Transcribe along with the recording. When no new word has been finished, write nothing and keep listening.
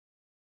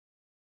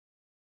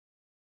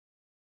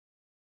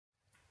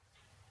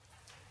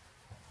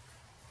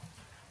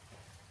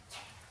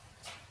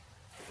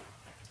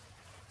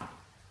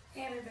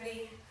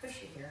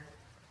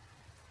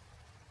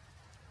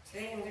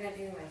Today I'm going to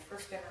do my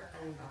first ever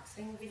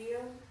unboxing video.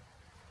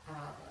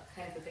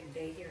 Kind of a big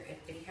day here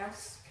at Biddy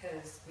House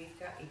because we've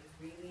got a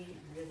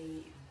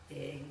really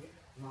big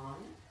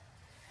lawn.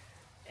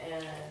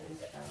 And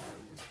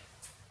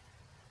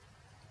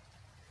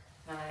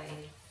my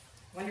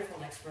wonderful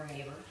next door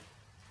neighbor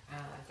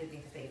did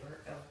me the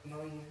favor of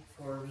mowing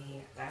for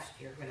me last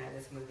year when I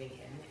was moving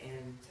in,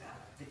 and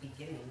the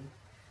beginning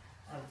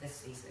of this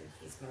season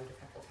he's mowed a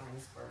couple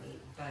times for me,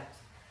 but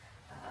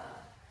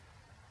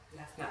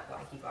that's not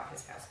why he bought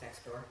his house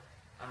next door.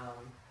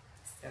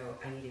 So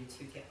I needed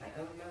to get my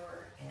own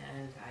mower,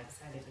 and I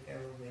decided to go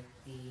with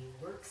the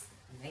Worx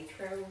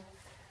Nitro.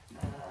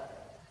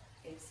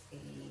 It's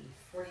the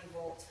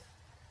 40-volt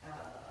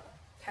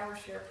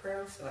PowerShare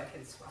Pro, so I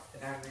can swap the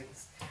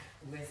batteries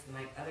with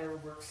my other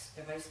Worx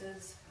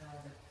devices,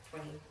 the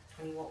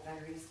 20-volt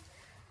batteries.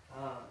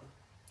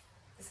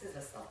 This is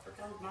a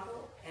self-propelled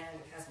model, and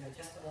it has an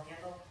adjustable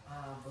handle,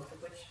 both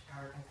of which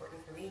are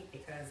important for me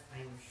because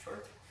I'm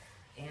short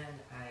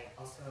and I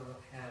also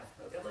have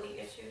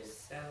mobility issues,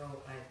 so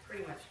I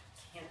pretty much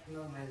can't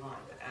mow my lawn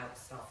without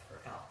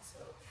self-propel. So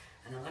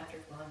an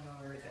electric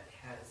lawnmower that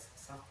has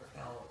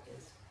self-propel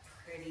is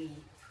pretty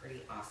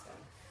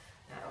awesome.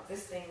 Now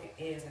this thing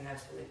is an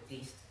absolute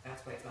beast.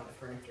 That's why it's on the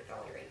furniture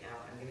dolly right now.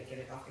 I'm going to get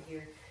it off of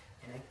here,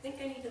 and I think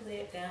I need to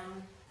lay it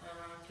down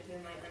to do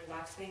my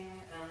unboxing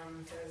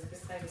because this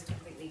side is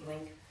completely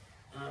blank,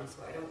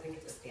 so I don't think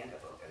it's a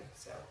stand-up open.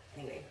 So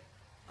anyway,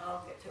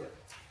 I'll get to it.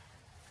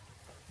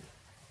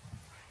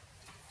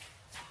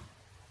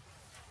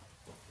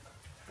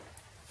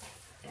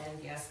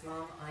 And yes,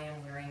 Mom, I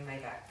am wearing my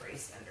back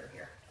brace under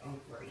here.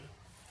 Don't worry.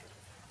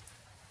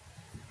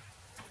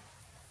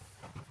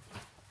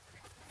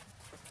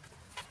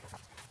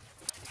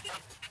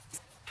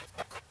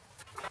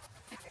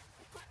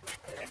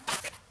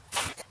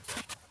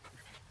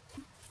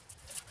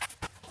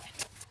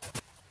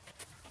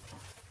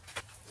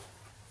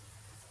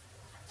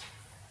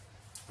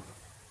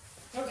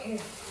 Okay.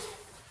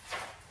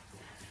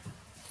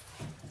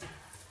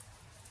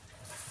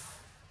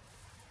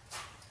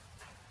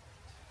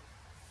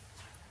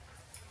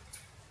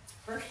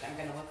 First, I'm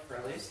going to look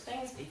for loose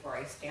things before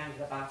I stand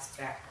the box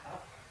back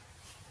up,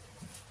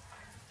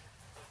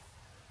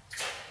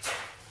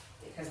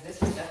 because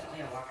this is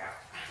definitely a lockout.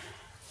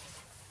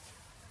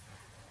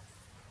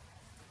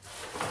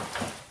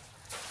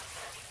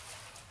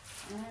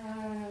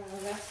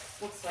 That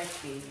looks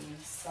like the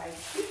side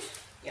chute.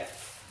 Yep,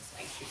 the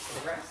side chute for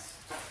the rest.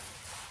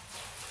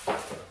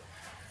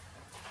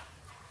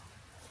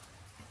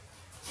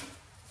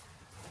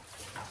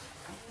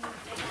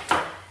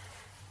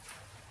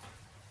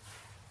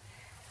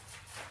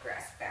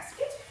 Grass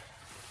basket,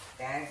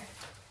 bag.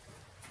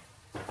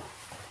 I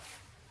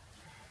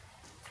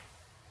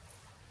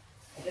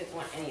didn't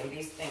want any of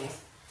these things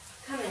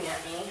coming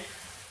at me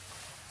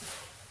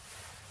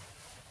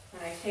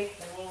when I take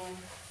the main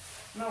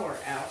mower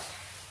out.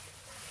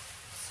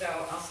 So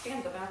I'll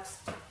stand the box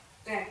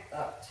back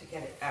up to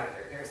get it out of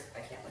there. I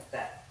can't lift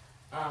that.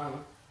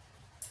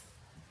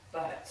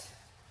 But,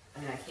 I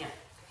mean, I can't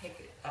pick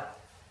it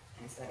up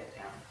and set it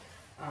down.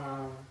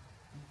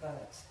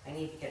 But I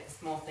need to get the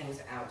small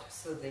things out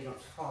so they don't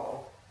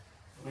fall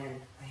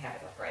when I have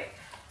it upright.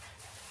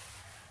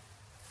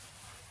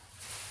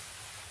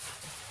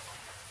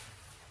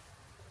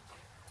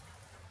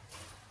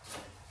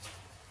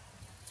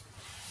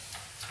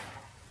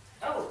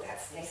 Oh,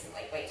 that's nice and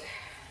lightweight.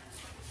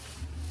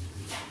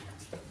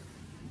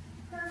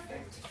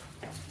 Perfect.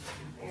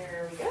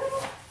 There we go.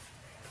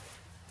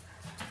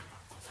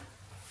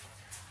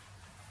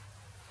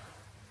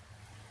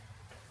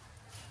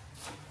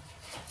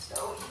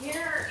 So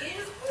here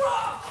is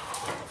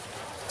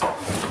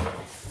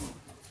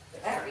the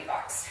battery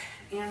box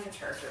and the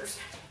chargers.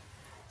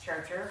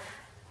 Charger.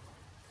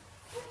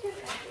 What did I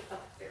do? Oh,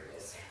 there it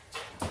is.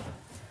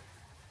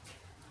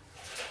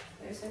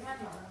 There's in my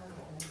marbles.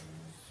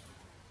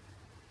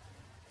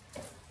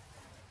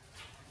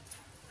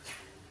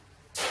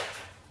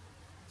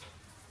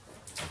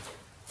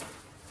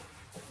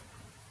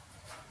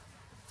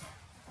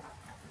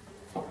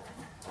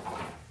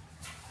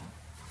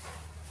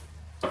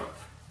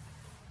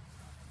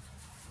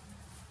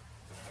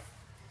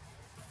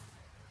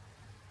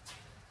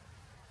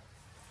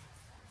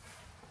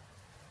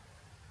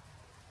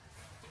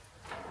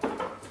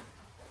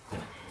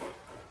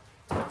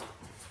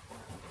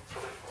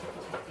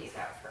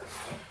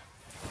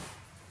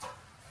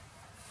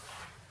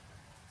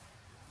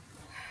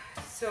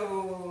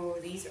 So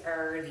these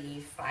are the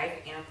 5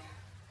 amp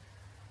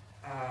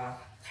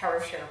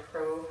PowerShare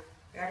Pro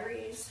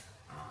batteries.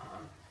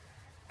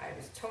 I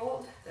was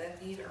told that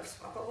these are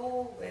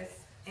swappable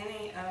with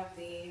any of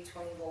the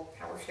 20-volt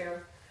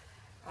PowerShare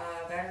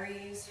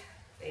batteries.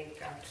 They've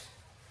got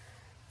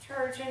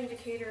charge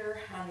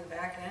indicator on the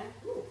back end.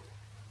 Ooh.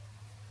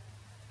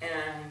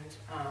 And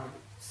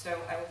so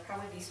I will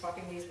probably be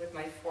swapping these with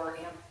my 4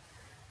 amp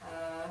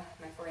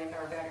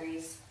hour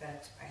batteries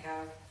that I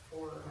have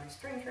for my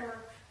string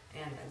trimmer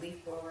and my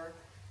leaf blower.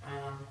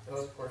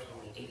 Those, of course,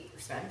 only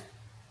 80%.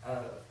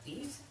 of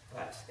these,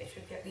 but they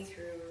should get me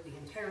through the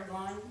entire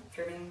lawn,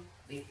 trimming,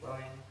 leaf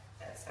blowing,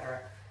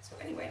 etc. So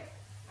anyway,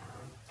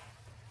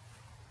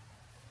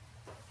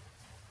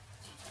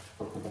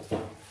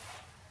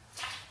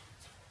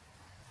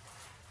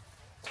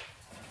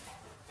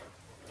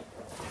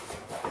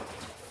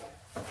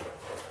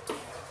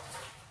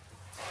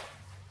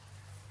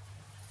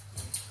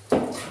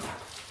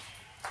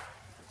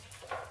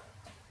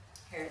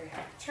 here we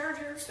have the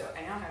charger. So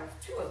I now have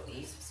 2 of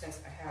these since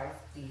I have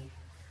the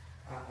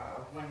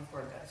one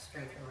for the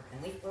string trimmer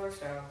and leaf blower.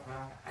 So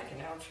I can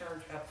now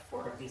charge up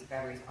 4 of these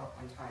batteries all at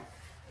one time.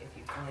 If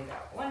you've only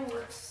got one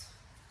Worx,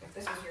 if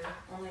this is your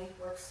only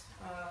Worx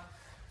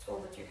tool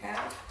that you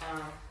have,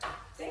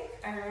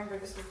 I remember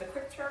this is the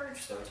quick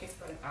charge, so it takes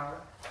about an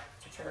hour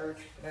to charge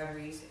the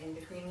batteries in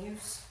between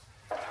use.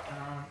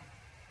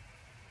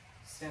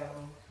 So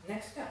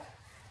next up,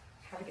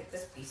 how to get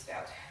this beast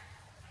out.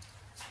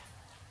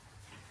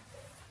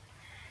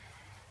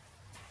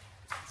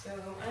 So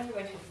I'm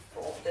going to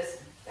fold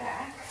this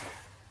back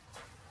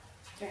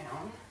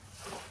down,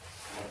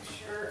 make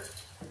sure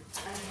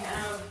I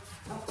have,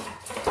 don't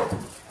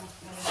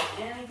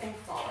need anything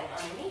falling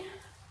on me.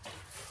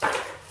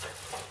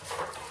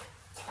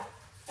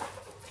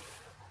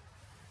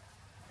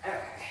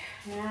 Okay,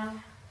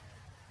 now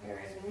there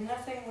is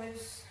nothing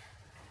loose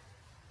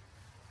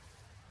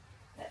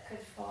that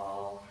could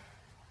fall.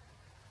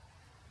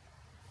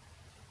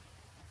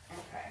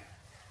 Okay,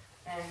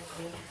 and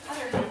the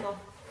other handle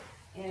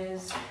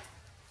is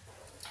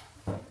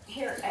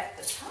here at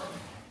the top,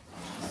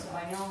 so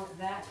I know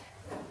that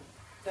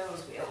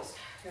those wheels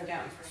go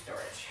down for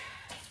storage.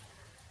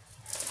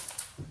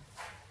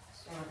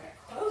 So we're going to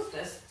close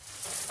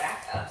this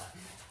back up.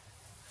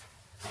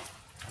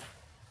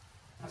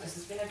 Now this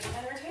is going to be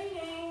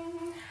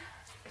entertaining.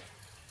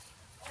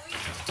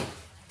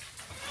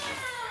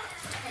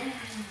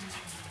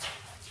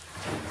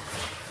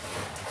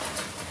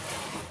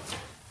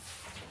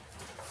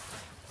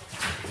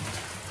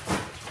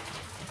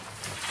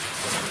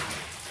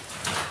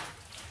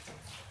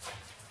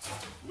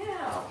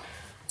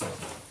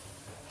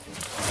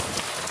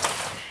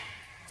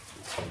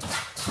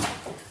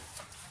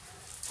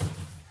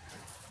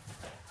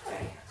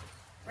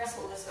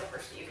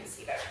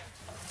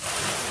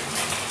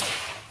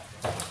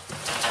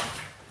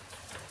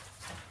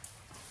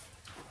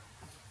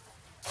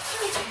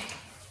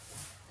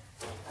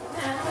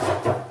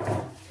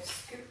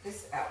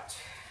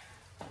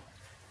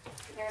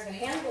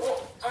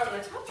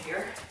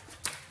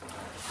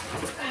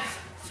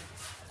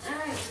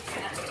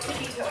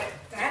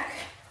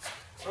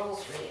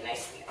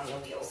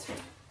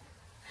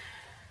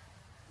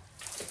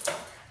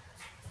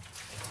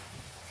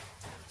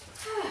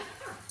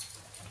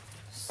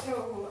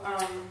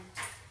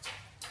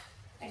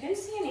 I didn't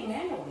see any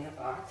manual in the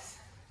box,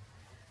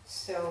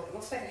 so it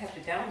looks like I have to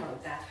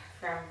download that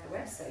from the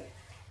website.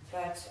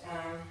 But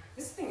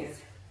this thing is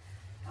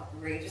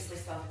outrageously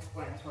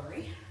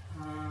self-explanatory.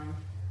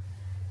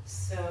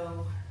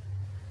 So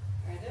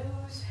are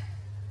those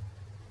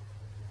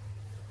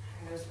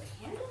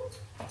the handles?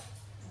 I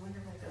wonder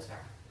what those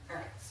are. All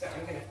right, so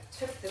I'm going to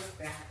tip this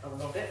back a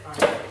little bit on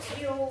its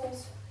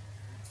heels,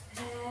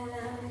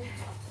 and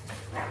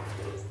that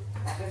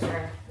goes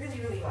around really,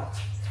 really well.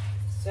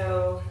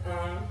 So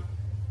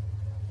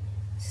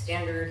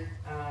standard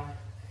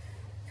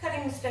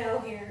cutting style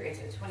here. It's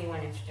a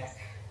 21-inch deck.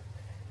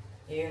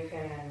 You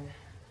can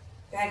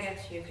bag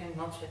it, you can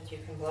mulch it, you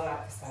can blow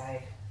out the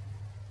side.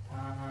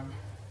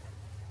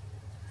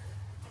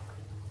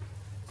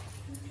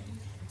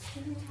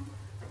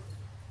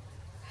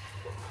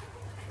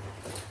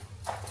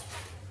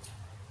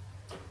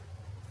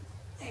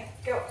 There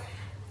we go.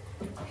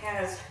 It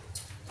has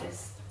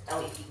this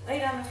LED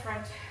light on the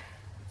front.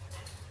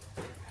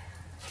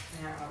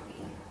 Now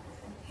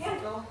the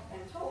handle,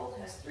 I'm told,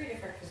 has 3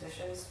 different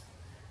positions.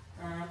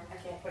 I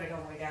can't put it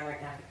all the way down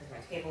right now because my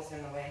table's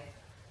in the way.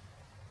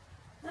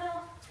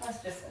 Well,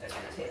 let's just set it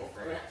on the table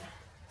for a minute.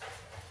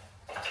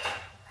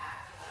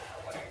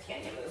 Where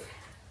can you move?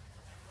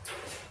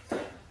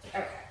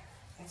 Okay,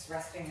 it's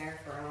resting there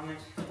for a moment.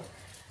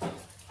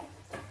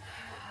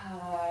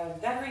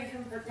 Battery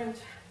compartment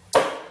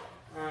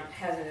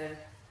has an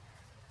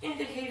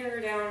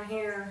indicator down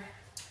here.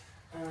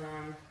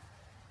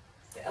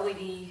 The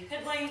LED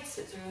headlights,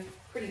 it's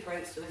pretty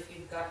bright, so if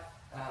you've got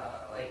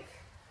like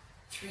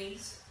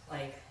trees,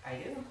 like I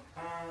do,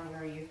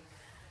 where you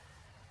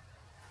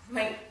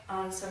might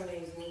on some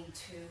days need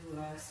to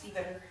see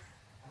better.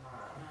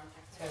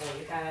 So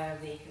you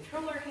have the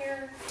controller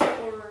here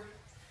for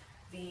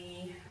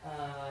the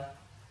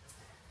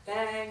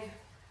bag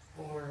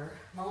or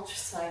mulch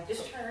side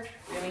discharge.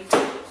 Really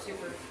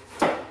super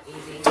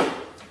easy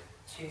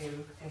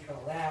to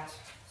control that.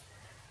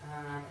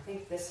 I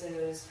think this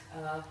is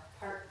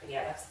part,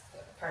 yeah, that's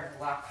part of the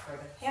lock for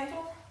the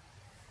handle.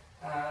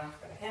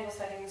 For the handle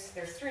settings,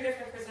 there's 3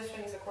 different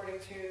positions according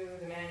to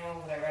the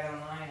manual that I read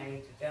online. I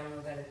need to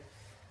download that.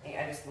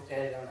 I just looked at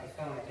it on my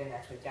phone. I didn't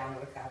actually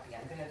download a copy.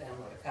 I'm going to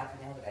download a copy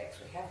now that I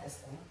actually have this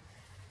thing.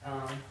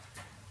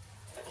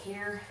 But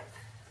here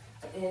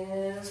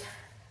is,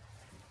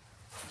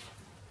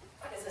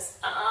 what is this?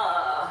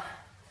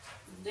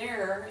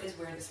 There is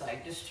where the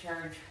side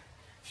discharge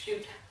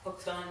chute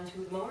hooks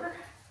onto the mower.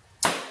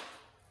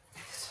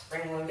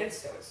 Spring loaded,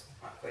 so it's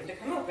not going to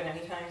come open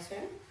anytime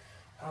soon.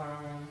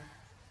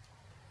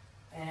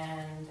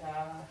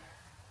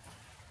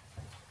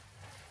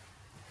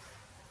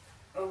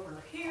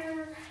 Over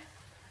here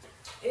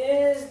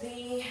is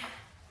the,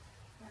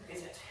 where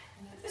is it?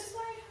 This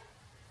side?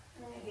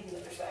 Or maybe the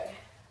other side.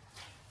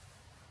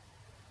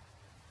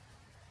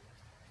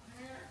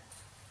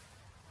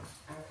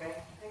 Okay, I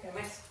think I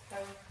might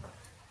have,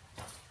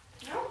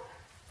 no?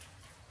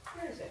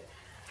 Where is it?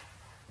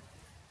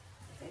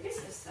 I think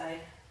it's this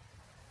side.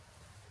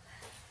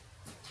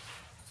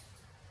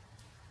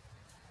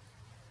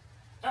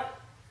 Oh.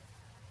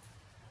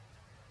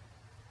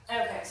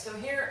 Okay, so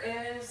here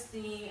is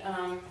the,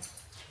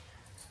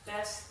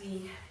 that's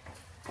the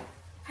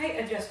height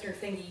adjuster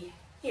thingy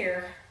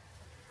here,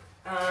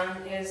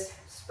 is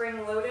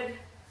spring loaded.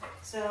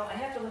 So I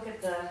have to look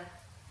at the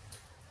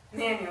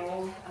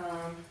manual.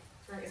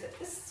 Where is it?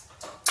 This?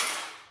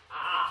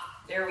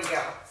 Ah, there we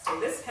go. So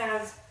this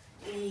has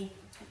the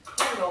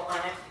handle on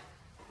it,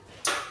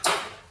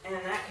 and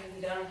that can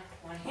be done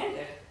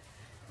one-handed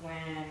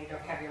when you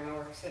don't have your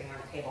mower sitting on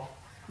a table.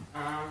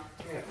 I'm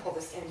going to pull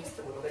this in just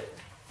a little bit.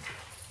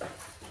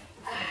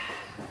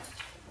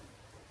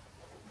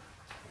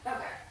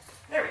 Okay,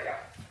 there we go.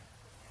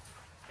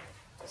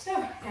 So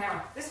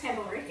now this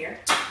handle right here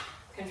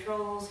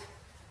controls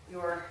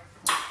your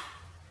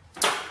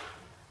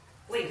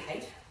blade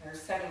height. There's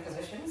 7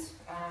 positions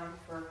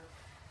for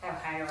how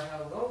high or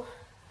how low.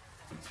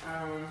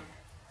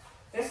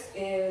 This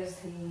is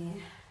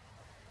the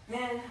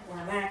min or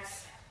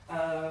max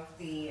of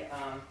the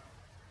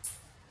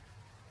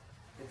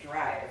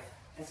drive,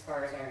 as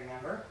far as I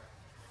remember.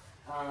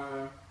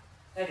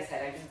 Like I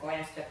said, I just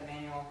glanced at the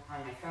manual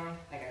on my phone.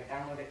 I got to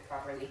download it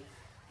properly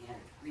and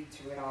read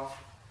through it all.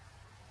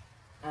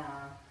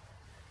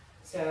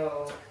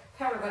 So,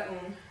 power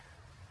button.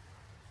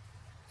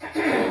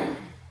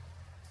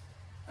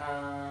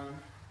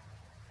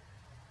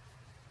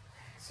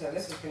 So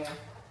this is going to,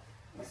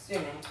 I'm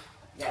assuming,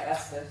 yeah,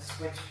 that's the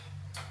switch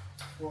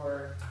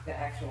for the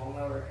actual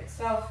mower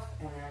itself.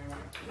 And then I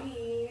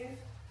believe,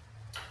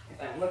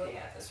 if I'm looking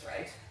at this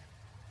right,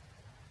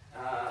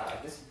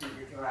 this would be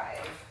your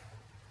drive.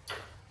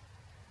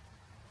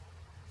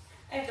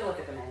 I have to look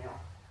at the manual.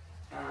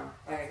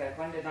 Like I said,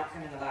 one did not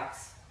come in the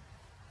box.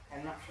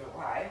 I'm not sure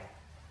why,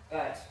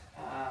 but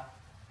I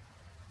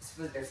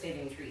suppose they're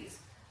saving trees,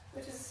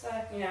 which is,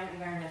 you know,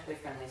 environmentally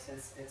friendly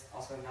since it's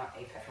also not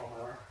a petrol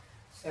mower.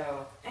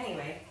 So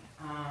anyway,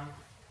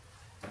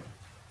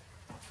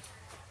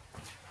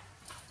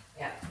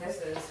 yeah,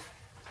 this is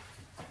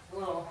a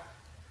little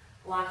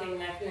locking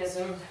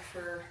mechanism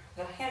for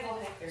the handle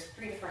height. There's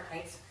 3 different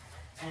heights,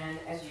 and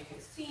as you can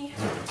see,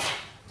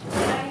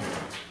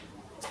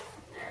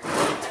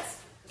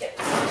 let's get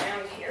this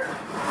around here.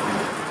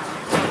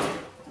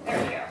 There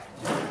we go.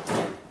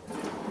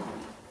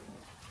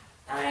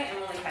 I am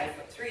only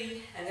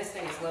 5'3", and this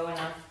thing is low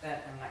enough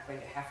that I'm not going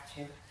to have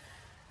to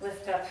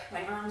lift up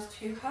my arms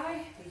too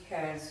high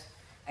because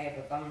I have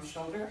a bum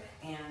shoulder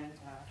and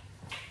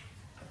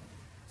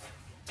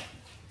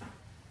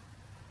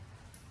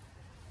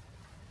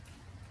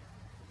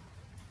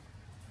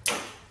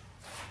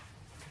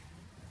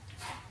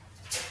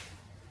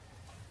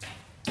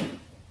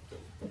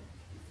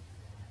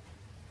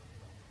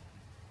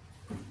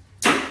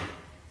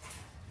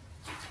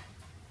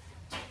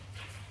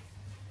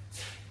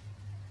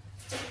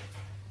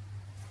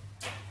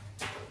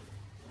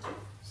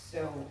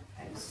so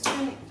I'm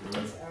assuming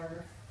these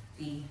are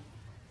the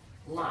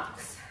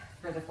locks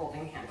for the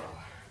folding handle.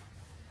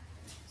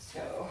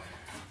 So,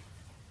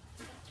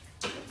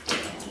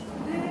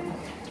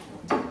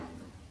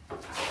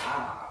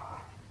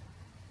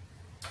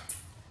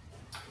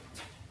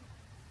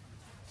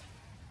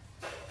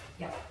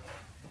 yeah.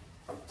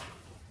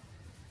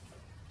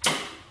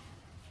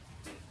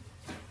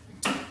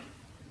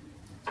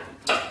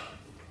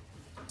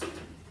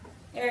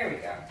 There we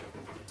go.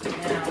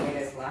 Now it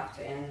is locked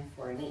in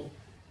for me.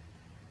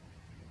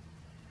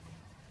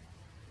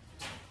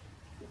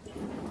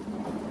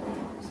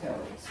 So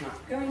it's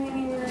not going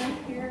anywhere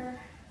here.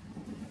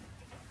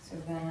 So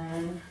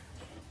then,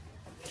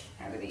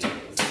 how do these?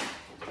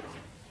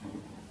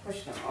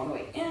 Push them all the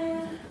way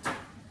in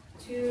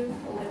to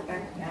fold it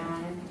back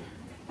down.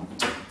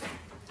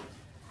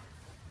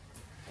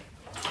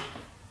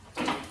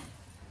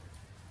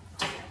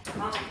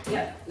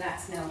 Yep,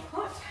 that's now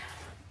caught.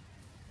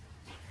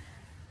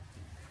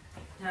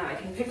 Now I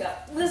can pick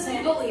up this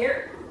handle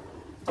here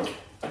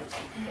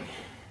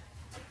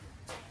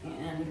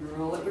and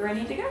roll it where I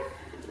need to go.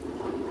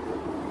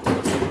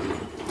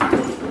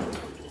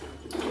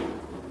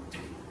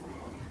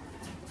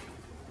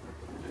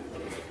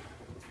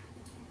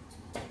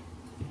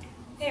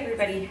 Hey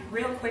everybody,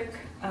 real quick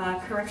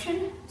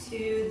correction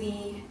to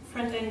the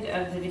front end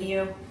of the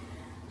video.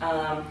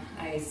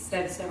 I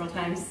said several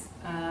times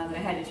that I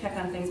had to check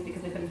on things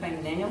because I couldn't find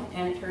the manual,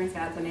 and it turns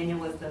out the manual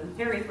was the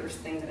very first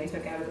thing that I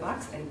took out of the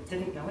box. I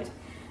didn't know it.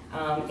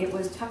 It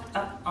was tucked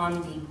up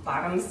on the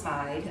bottom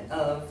side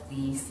of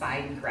the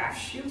side graft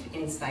chute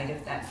inside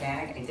of that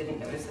bag. I didn't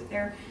notice it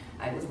there.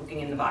 I was looking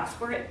in the box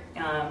for it.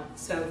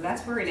 So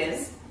that's where it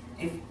is,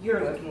 if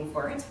you're looking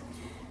for it.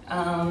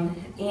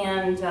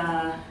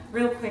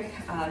 Real quick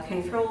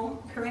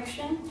control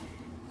correction.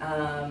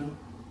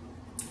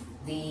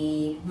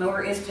 The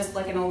mower is just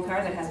like an old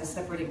car that has a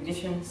separate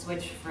ignition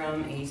switch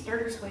from a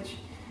starter switch.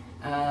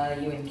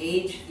 You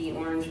engage the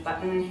orange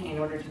button in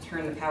order to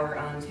turn the power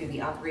on to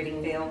the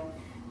operating bail,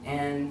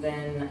 and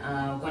then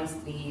once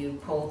you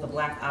pull the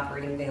black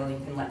operating bail, you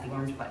can let the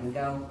orange button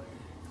go.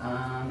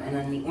 And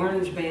then the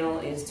orange bail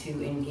is to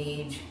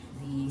engage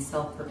the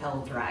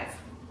self-propelled drive.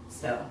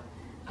 So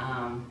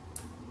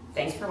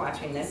thanks for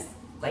watching this.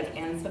 Like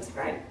and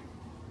subscribe.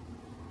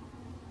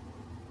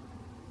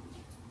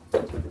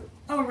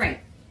 Oh, right.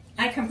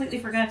 I completely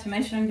forgot to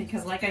mention,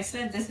 because like I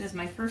said, this is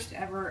my first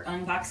ever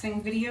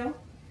unboxing video.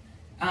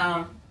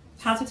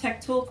 Positech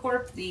Tool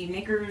Corp, the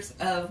makers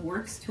of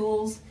Worx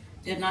tools,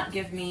 did not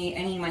give me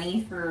any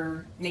money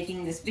for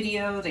making this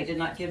video. They did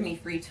not give me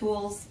free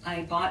tools.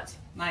 I bought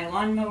my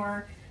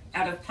lawnmower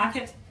out of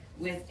pocket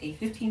with a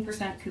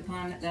 15%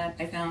 coupon that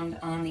I found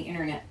on the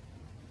internet.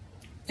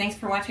 Thanks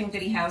for watching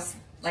Biddy House.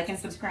 Like and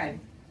subscribe.